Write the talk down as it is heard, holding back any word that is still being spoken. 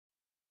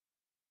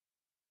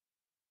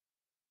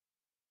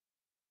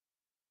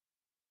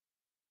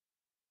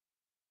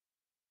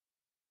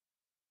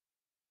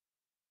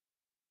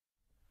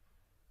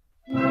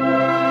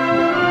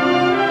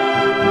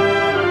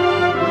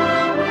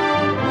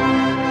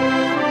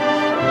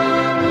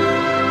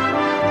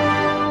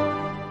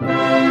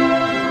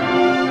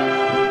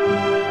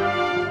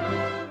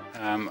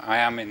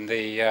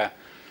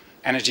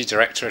Energy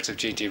Directorate of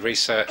GD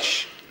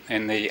Research.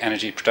 In the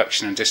Energy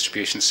Production and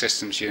Distribution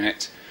Systems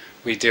Unit,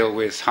 we deal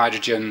with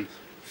hydrogen,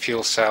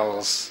 fuel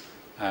cells,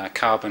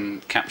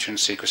 carbon capture and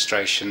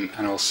sequestration,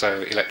 and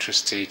also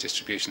electricity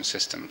distribution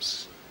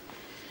systems.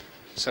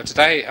 So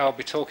today I'll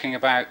be talking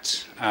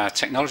about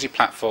technology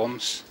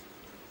platforms,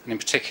 and in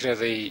particular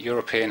the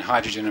European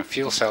Hydrogen and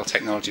Fuel Cell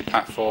Technology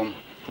Platform,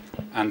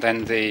 and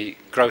then the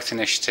Growth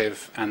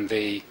Initiative and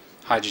the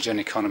Hydrogen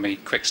Economy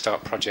Quick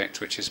Start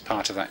Project, which is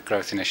part of that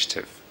Growth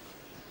Initiative.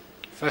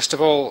 First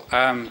of all,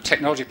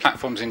 technology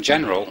platforms in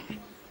general,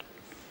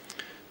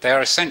 they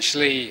are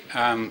essentially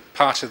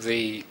part of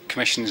the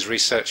Commission's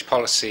research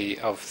policy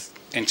of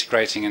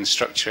integrating and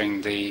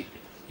structuring the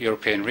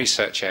European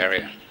research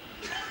area.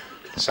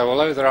 So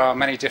although there are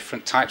many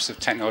different types of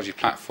technology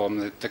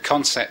platform, the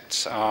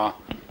concepts are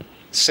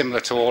similar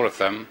to all of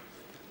them,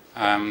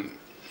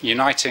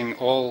 uniting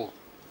all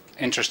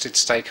interested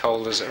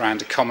stakeholders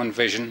around a common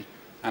vision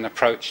and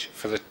approach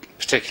for the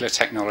particular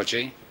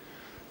technology,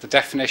 the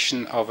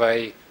definition of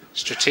a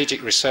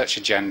strategic research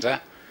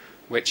agenda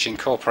which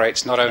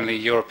incorporates not only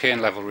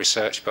European level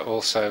research but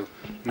also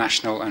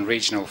national and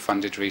regional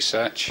funded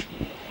research,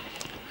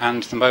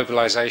 and the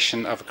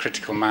mobilisation of a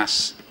critical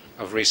mass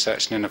of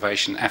research and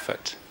innovation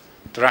effort.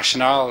 The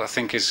rationale, I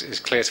think,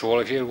 is clear to all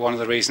of you. One of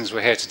the reasons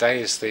we're here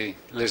today is the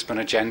Lisbon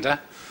Agenda.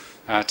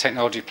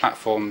 Technology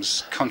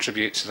platforms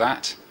contribute to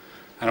that,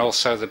 and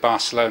also the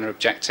Barcelona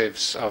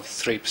objectives of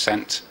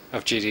 3%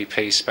 of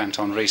GDP spent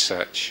on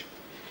research.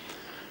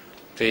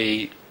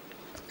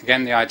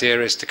 Again, the idea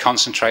is to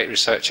concentrate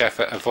research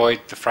effort,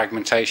 avoid the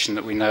fragmentation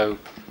that we know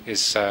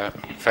is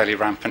fairly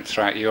rampant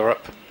throughout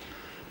Europe.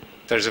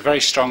 There's a very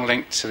strong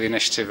link to the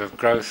initiative of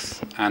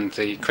growth and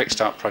the Quick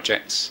Start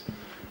projects.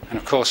 And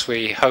of course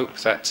we hope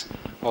that,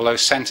 although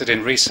centred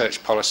in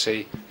research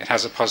policy, it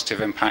has a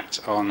positive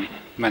impact on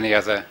many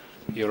other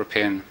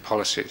European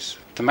policies.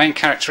 The main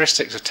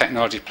characteristics of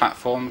technology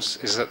platforms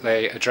is that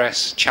they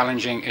address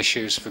challenging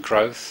issues for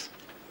growth.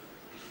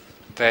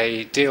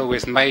 They deal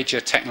with major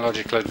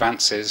technological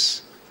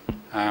advances,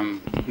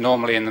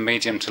 normally in the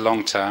medium to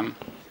long term.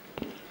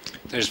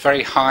 There's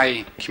very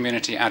high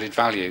community added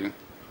value,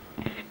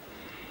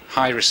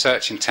 high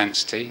research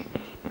intensity.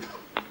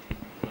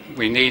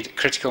 We need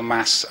critical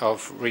mass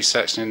of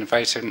research and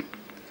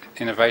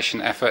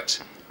innovation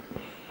effort,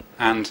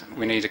 and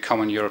we need a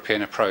common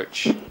European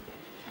approach.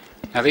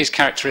 Now these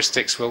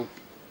characteristics will,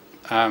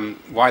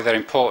 why they're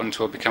important,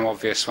 will become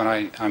obvious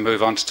when I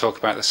move on to talk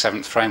about the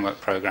 7th Framework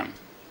Programme.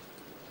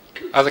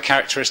 Other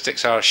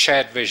characteristics are a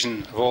shared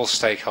vision of all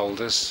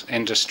stakeholders,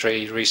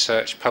 industry,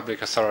 research,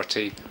 public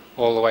authority,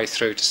 all the way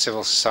through to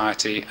civil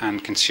society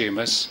and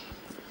consumers.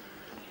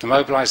 The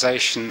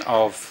mobilisation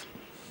of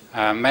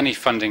many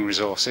funding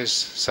resources.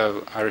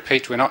 So I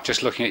repeat, we're not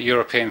just looking at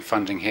European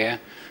funding here,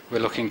 we're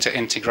looking to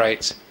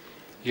integrate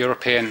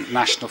European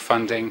national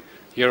funding,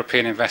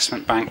 European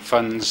Investment Bank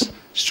funds,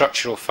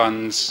 structural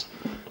funds,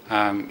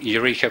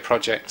 Eureka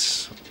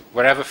projects.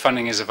 Wherever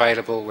funding is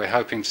available, we're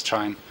hoping to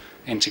try and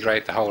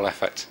integrate the whole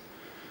effort.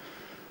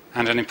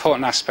 And an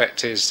important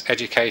aspect is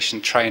education,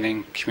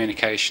 training,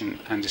 communication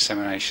and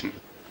dissemination.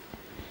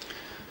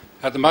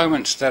 At the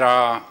moment there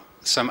are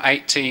some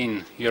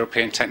 18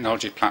 European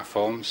technology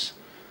platforms,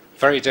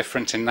 very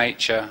different in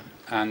nature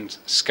and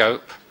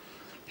scope.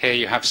 Here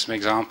you have some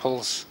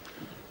examples.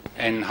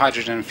 In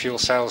hydrogen and fuel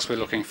cells we're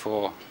looking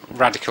for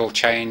radical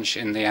change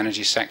in the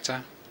energy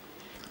sector.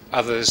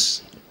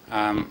 Others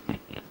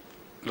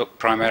look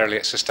primarily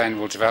at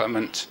sustainable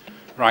development,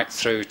 right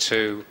through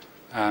to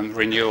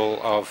renewal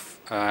of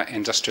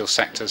industrial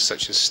sectors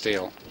such as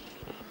steel.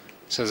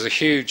 So there's a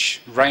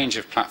huge range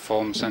of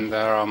platforms, and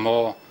there are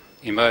more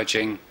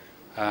emerging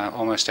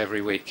almost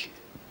every week.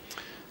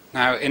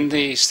 Now in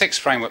the 6th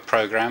Framework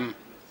Programme,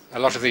 a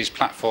lot of these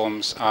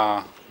platforms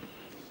are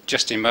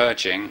just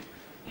emerging,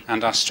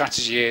 and our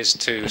strategy is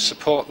to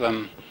support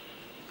them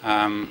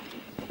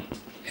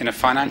in a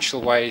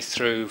financial way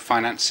through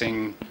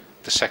financing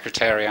the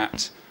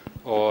Secretariat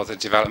or the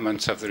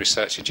development of the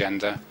research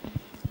agenda,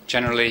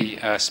 generally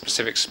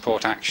specific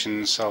support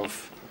actions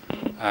of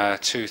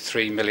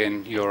 2-3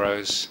 million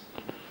euros.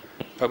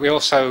 But we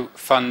also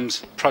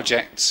fund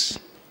projects,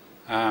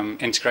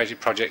 integrated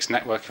projects,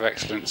 network of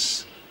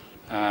excellence,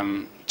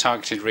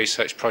 targeted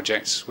research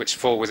projects which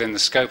fall within the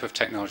scope of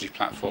technology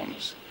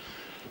platforms.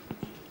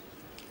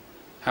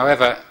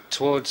 However,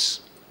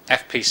 towards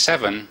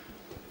FP7,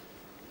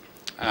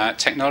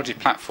 technology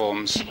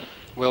platforms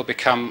will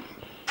become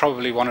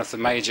probably one of the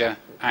major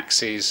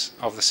axes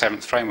of the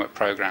 7th Framework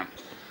Programme.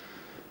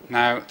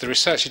 Now, the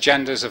research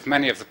agendas of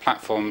many of the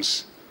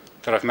platforms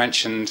that I've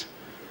mentioned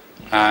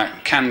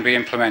can be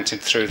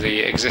implemented through the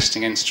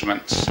existing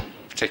instruments,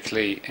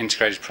 particularly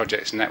integrated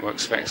projects and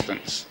networks of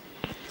excellence.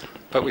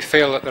 But we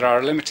feel that there are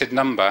a limited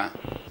number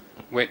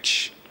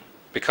which,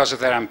 because of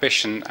their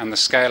ambition and the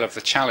scale of the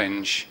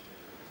challenge,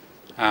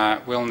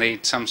 will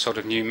need some sort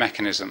of new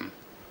mechanism.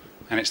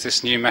 And it's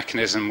this new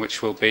mechanism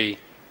which will be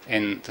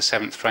in the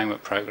 7th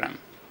Framework Programme.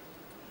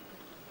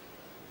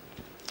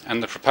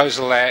 And the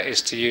proposal there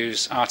is to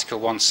use Article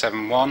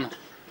 171,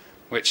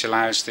 which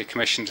allows the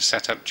Commission to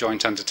set up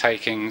joint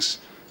undertakings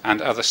and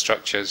other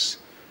structures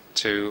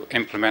to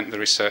implement the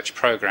research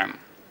programme.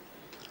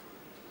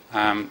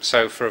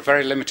 So for a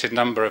very limited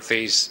number of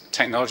these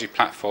technology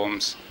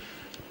platforms,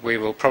 we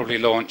will probably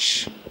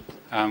launch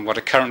what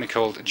are currently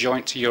called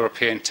joint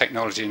European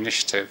technology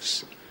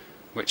initiatives,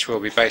 which will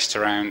be based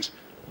around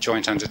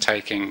joint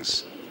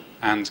undertakings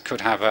and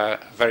could have a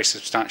very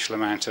substantial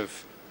amount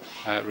of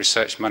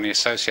research money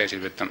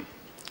associated with them.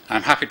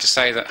 I'm happy to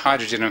say that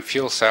hydrogen and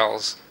fuel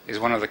cells is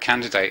one of the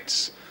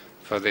candidates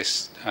for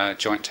this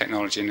joint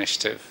technology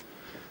initiative,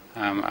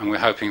 and we're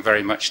hoping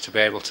very much to be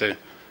able to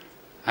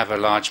have a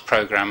large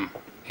programme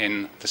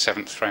in the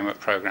 7th Framework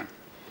Programme.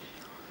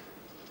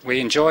 We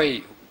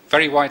enjoy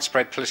very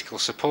widespread political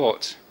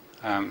support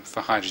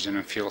for hydrogen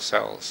and fuel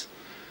cells,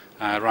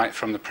 right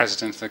from the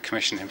President of the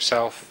Commission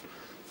himself,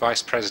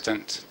 Vice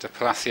President de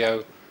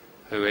Palacio,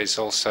 who is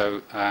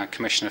also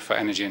Commissioner for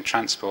Energy and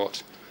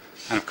Transport,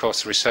 and of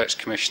course the Research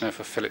Commissioner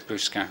for Philip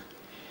Busquin.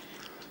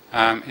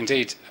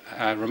 Indeed,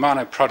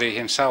 Romano Prodi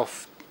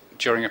himself,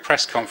 during a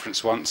press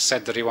conference once,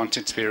 said that he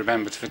wanted to be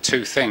remembered for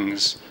two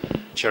things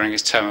during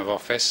his term of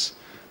office.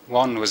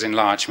 One was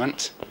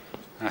enlargement,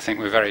 and I think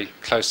we're very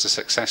close to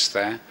success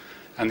there,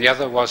 and the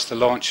other was the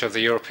launch of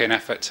the European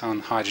effort on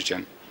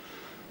hydrogen.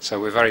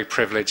 So we're very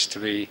privileged to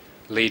be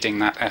leading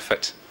that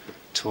effort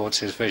towards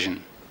his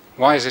vision.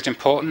 Why is it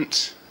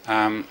important?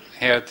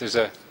 Here there's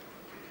a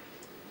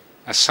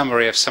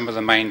summary of some of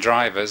the main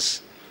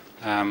drivers.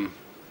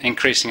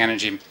 Increasing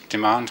energy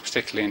demand,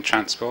 particularly in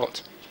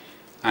transport,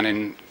 and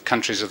in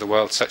countries of the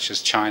world such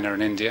as China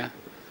and India.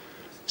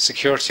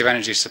 Security of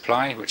energy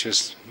supply, which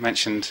was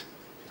mentioned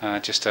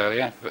just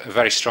earlier, a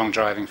very strong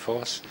driving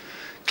force.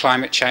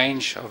 Climate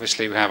change,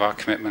 obviously we have our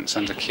commitments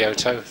under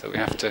Kyoto that we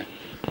have to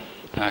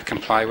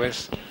comply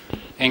with.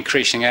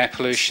 Increasing air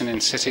pollution in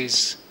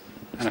cities,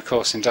 and of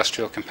course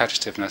industrial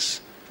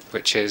competitiveness,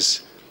 which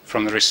is,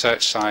 from the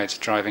research side,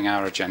 driving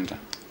our agenda.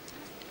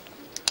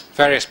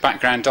 Various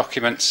background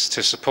documents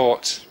to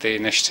support the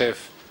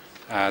initiative,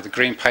 the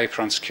Green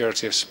Paper on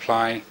Security of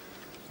Supply,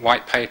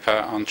 White Paper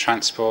on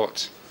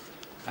Transport,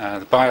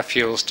 the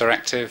Biofuels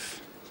Directive.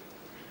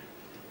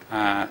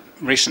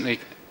 Recently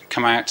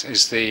come out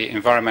is the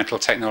Environmental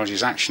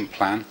Technologies Action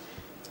Plan,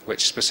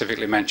 which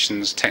specifically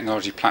mentions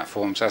technology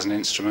platforms as an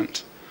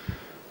instrument,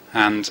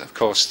 and of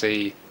course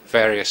the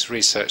various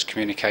research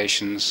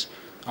communications,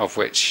 of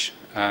which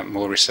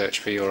more research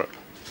for Europe.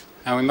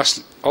 And we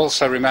must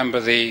also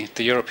remember the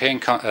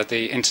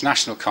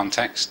international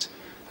context.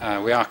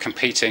 We are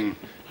competing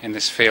in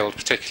this field,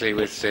 particularly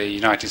with the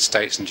United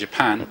States and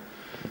Japan,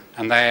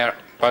 and they are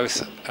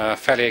both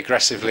fairly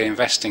aggressively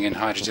investing in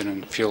hydrogen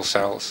and fuel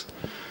cells.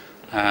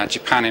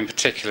 Japan in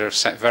particular have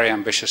set very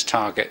ambitious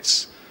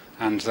targets,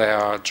 and they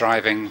are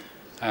driving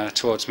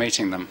towards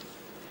meeting them.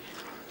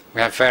 We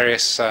have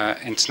various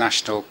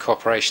international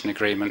cooperation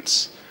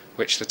agreements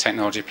which the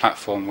technology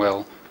platform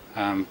will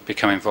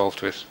become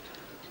involved with.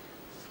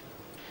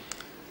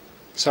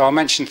 So I'll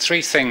mention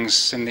three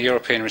things in the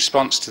European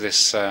response to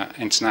this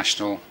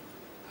international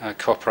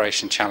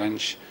cooperation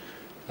challenge: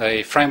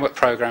 the framework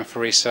programme for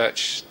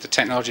research, the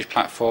technology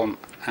platform,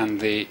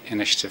 and the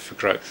initiative for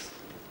growth.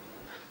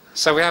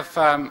 So we have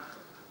a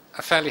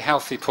fairly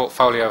healthy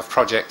portfolio of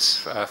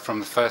projects from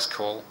the first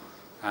call,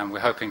 and we're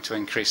hoping to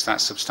increase that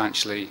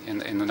substantially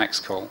in the next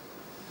call.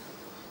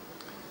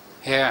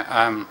 Here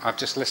I've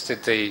just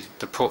listed the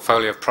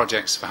portfolio of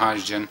projects for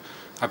hydrogen.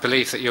 I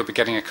believe that you'll be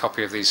getting a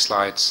copy of these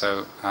slides,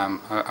 so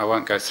I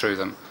won't go through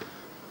them.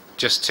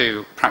 Just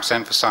to perhaps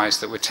emphasise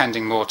that we're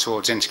tending more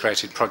towards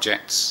integrated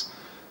projects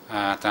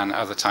than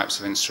other types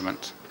of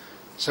instrument.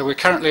 So we're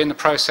currently in the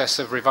process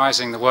of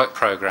revising the work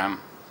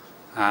programme.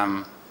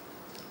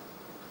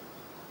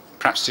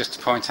 Perhaps just to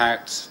point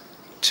out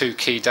two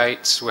key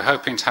dates. We're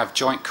hoping to have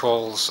joint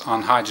calls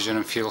on hydrogen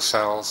and fuel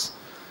cells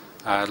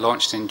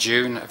launched in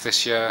June of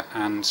this year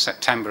and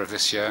September of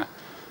this year,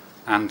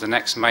 and the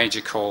next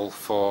major call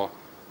for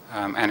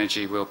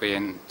energy will be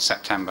in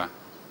September.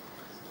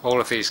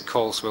 All of these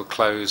calls will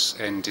close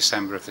in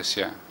December of this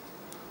year.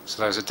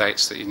 So those are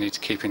dates that you need to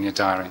keep in your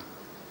diary.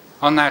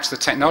 On now to the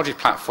technology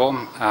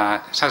platform.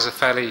 It has a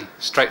fairly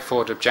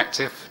straightforward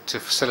objective to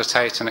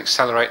facilitate and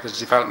accelerate the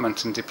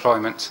development and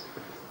deployment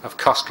of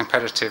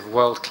cost-competitive,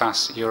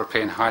 world-class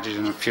European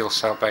hydrogen and fuel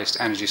cell-based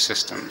energy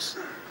systems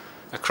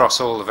across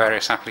all the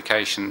various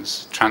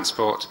applications: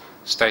 transport,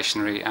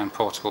 stationary and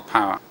portable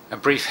power. A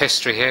brief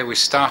history here. We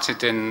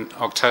started in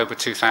October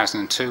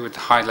 2002 with the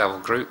high-level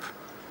group,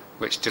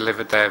 which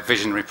delivered their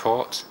vision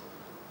report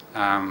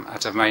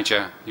at a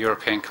major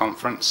European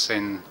conference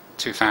in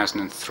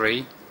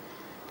 2003.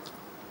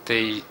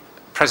 The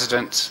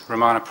President,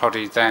 Romano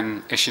Prodi,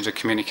 then issued a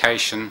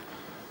communication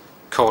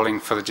calling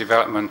for the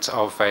development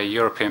of a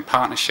European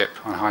partnership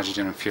on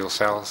hydrogen and fuel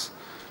cells,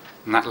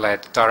 and that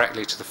led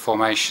directly to the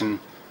formation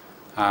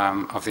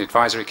of the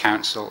Advisory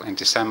Council in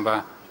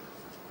December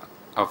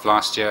of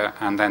last year,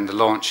 and then the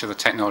launch of the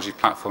technology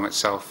platform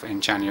itself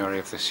in January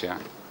of this year.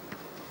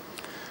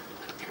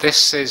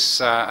 This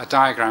is a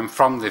diagram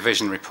from the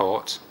vision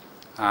report.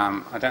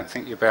 I don't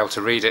think you'll be able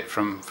to read it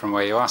from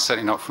where you are,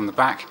 certainly not from the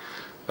back.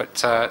 But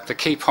the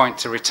key point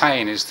to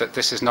retain is that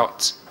this is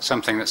not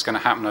something that's going to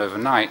happen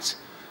overnight.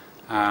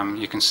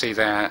 You can see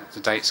there the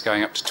dates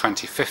going up to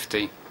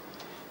 2050,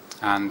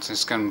 and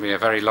it's going to be a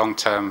very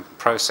long-term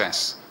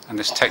process. And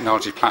this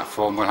technology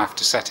platform will have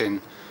to set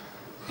in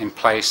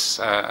place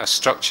a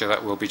structure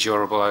that will be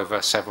durable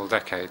over several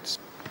decades.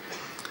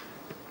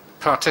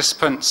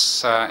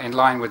 Participants, in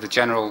line with the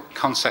general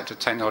concept of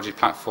technology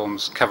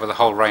platforms, cover the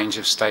whole range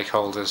of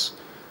stakeholders,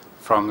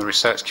 from the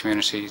research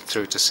community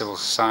through to civil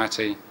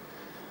society.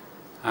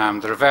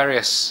 There are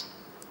various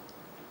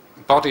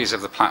bodies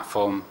of the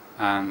platform.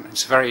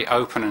 It's a very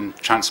open and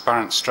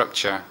transparent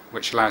structure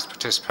which allows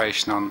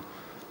participation on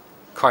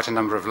quite a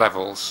number of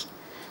levels.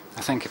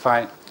 I think if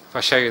I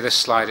show you this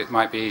slide, it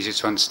might be easier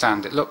to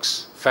understand. It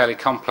looks fairly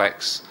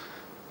complex,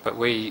 but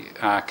we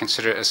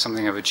consider it as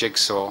something of a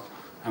jigsaw,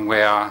 and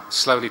we are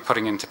slowly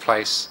putting into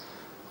place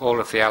all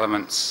of the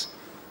elements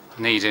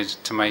needed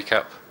to make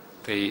up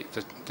the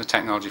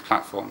technology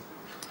platform.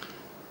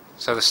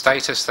 So the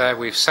status there,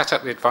 we've set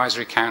up the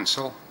Advisory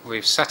Council,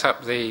 we've set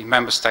up the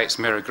Member States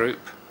Mirror Group.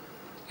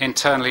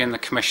 Internally in the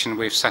Commission,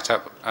 we've set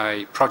up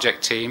a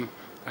project team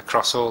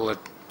across all the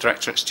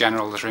Directorates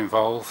General that are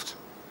involved.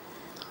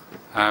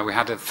 We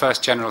had a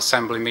first General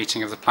Assembly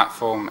meeting of the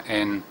platform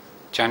in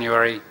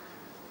January,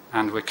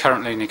 and we're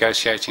currently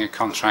negotiating a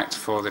contract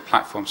for the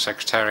Platform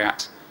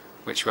Secretariat,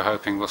 which we're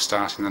hoping will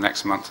start in the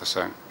next month or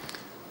so.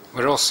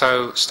 We're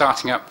also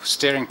starting up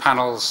steering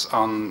panels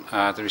on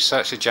the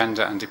research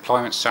agenda and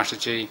deployment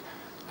strategy,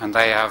 and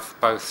they have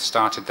both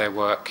started their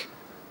work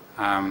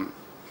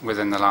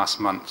within the last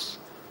month.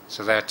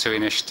 So they're two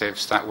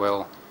initiatives that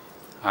will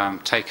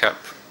take up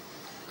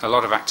a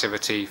lot of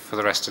activity for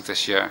the rest of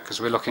this year, because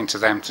we're looking to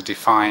them to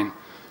define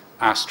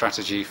our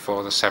strategy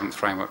for the 7th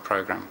Framework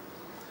Programme.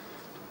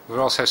 We're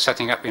also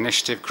setting up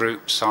initiative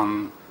groups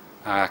on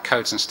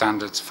codes and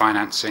standards,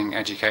 financing,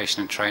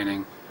 education and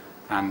training,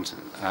 and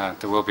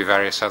there will be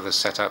various others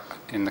set up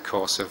in the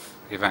course of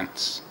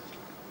events.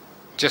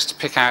 Just to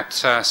pick out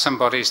some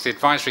bodies, the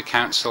Advisory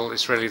Council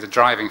is really the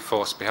driving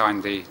force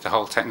behind the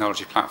whole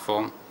technology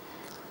platform.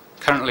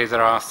 Currently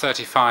there are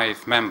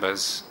 35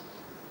 members,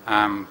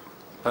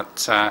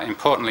 but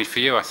importantly for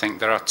you, I think,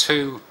 there are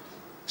 2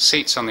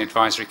 seats on the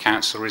Advisory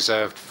Council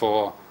reserved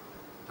for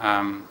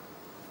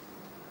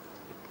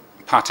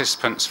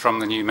participants from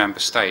the new member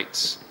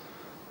states.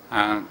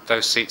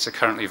 Those seats are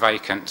currently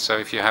vacant, so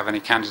if you have any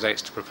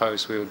candidates to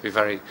propose, we would be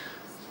very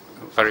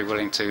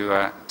willing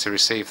to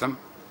receive them.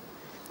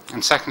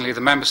 And secondly,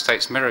 the Member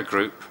States Mirror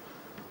Group,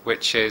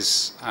 which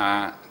is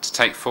to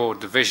take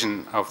forward the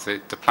vision of the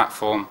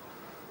platform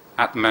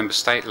at the member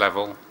state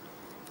level.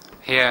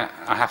 Here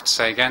I have to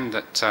say again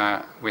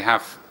that we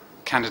have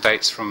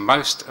candidates from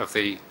most of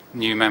the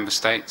new member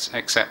states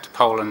except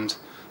Poland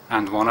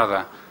and one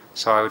other.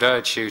 So I would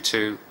urge you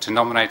to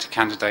nominate a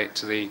candidate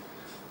to the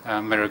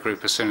Mirror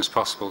Group as soon as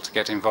possible to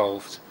get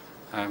involved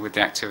with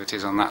the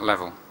activities on that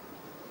level.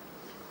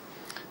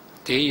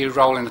 The EU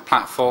role in the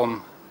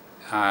platform,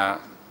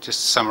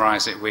 just to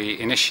summarise it, we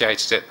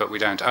initiated it but we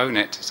don't own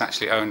it. It's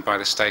actually owned by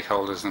the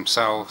stakeholders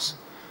themselves,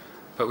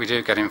 but we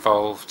do get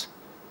involved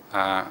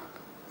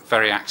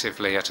very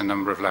actively at a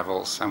number of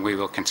levels, and we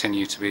will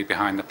continue to be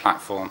behind the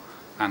platform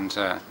and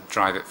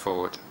drive it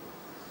forward.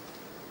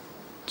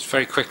 Just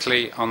very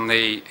quickly on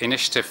the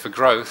Initiative for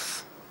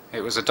Growth,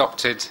 it was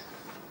adopted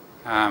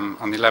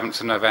on the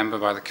 11th of November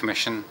by the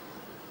Commission.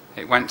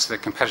 It went to the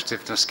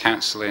Competitiveness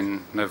Council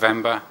in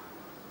November,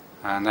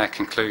 and their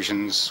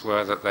conclusions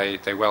were that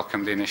they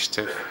welcomed the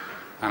initiative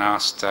and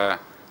asked the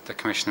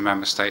Commission and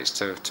Member States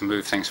to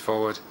move things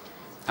forward.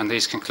 And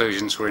these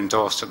conclusions were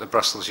endorsed at the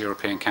Brussels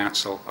European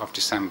Council of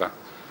December.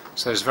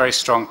 So there's very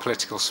strong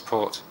political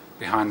support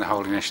behind the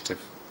whole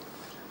initiative.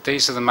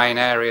 These are the main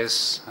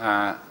areas.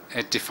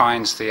 It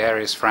defines the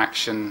areas for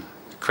action,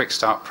 the Quick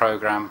Start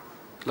programme,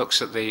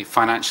 looks at the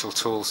financial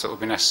tools that will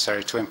be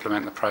necessary to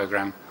implement the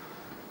programme,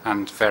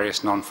 and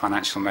various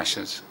non-financial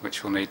measures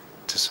which we'll need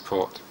to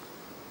support.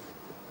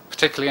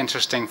 Particularly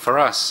interesting for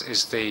us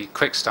is the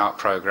Quick Start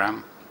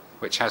programme,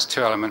 which has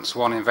 2 elements,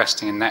 one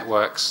investing in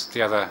networks,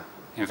 the other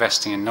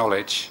investing in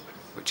knowledge,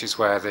 which is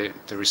where the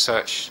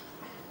Research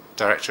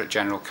Directorate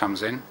General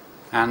comes in.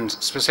 And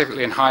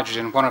specifically in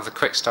hydrogen, one of the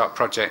Quick Start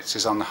projects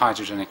is on the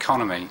hydrogen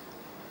economy.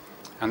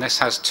 And this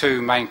has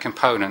 2 main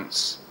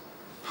components.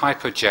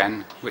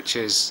 Hypogen, which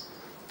is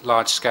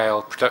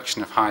large-scale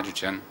production of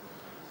hydrogen.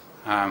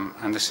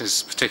 And this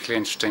is particularly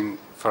interesting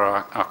for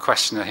our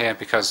questioner here,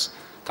 because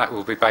that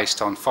will be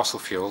based on fossil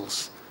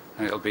fuels,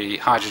 and it will be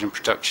hydrogen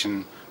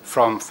production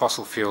from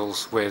fossil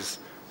fuels with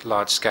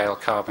large-scale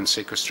carbon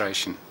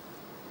sequestration.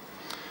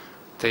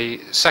 The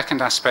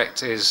second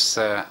aspect is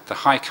the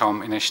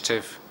HYCOM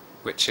initiative,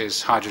 which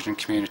is hydrogen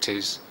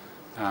communities,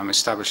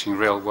 establishing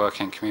real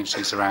working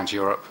communities around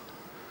Europe.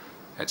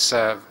 It's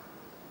a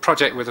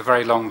project with a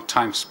very long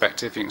time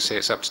perspective. You can see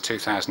it's up to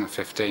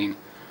 2015,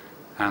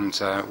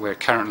 and we're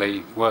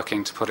currently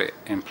working to put it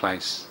in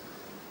place.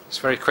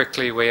 So very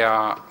quickly, we've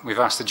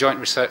asked the Joint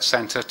Research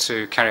Centre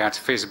to carry out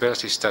a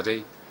feasibility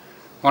study.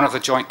 One of the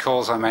joint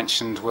calls I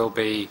mentioned will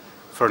be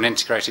for an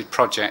integrated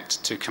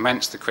project to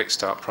commence the Quick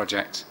Start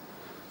project,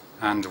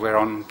 and we're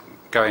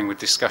ongoing with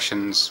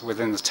discussions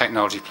within the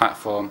technology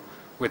platform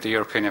with the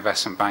European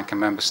Investment Bank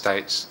and Member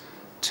States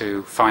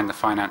to find the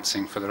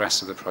financing for the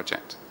rest of the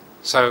project.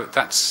 So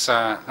that's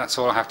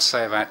all I have to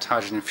say about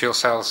hydrogen fuel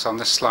cells. On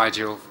this slide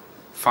you'll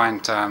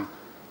find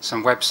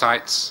some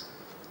websites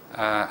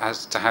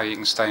as to how you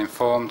can stay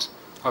informed.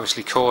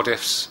 Obviously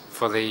Cordiff's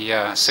for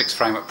the sixth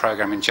framework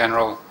programme in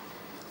general,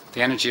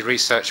 the Energy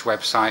Research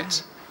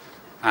website,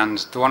 and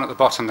the one at the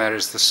bottom there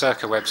is the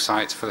Circa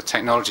website for the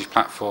technology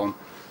platform,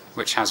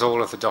 which has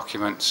all of the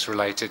documents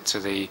related to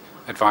the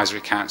Advisory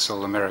Council,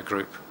 the Mirror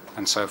Group,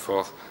 and so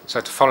forth. So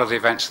to follow the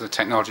events of the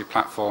technology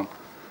platform,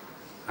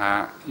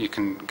 you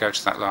can go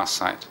to that last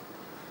site.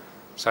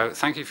 So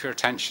thank you for your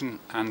attention,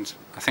 and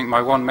I think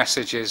my one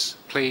message is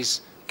please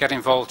get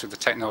involved with the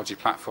technology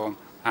platform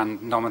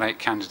and nominate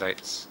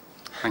candidates.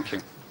 Thank you.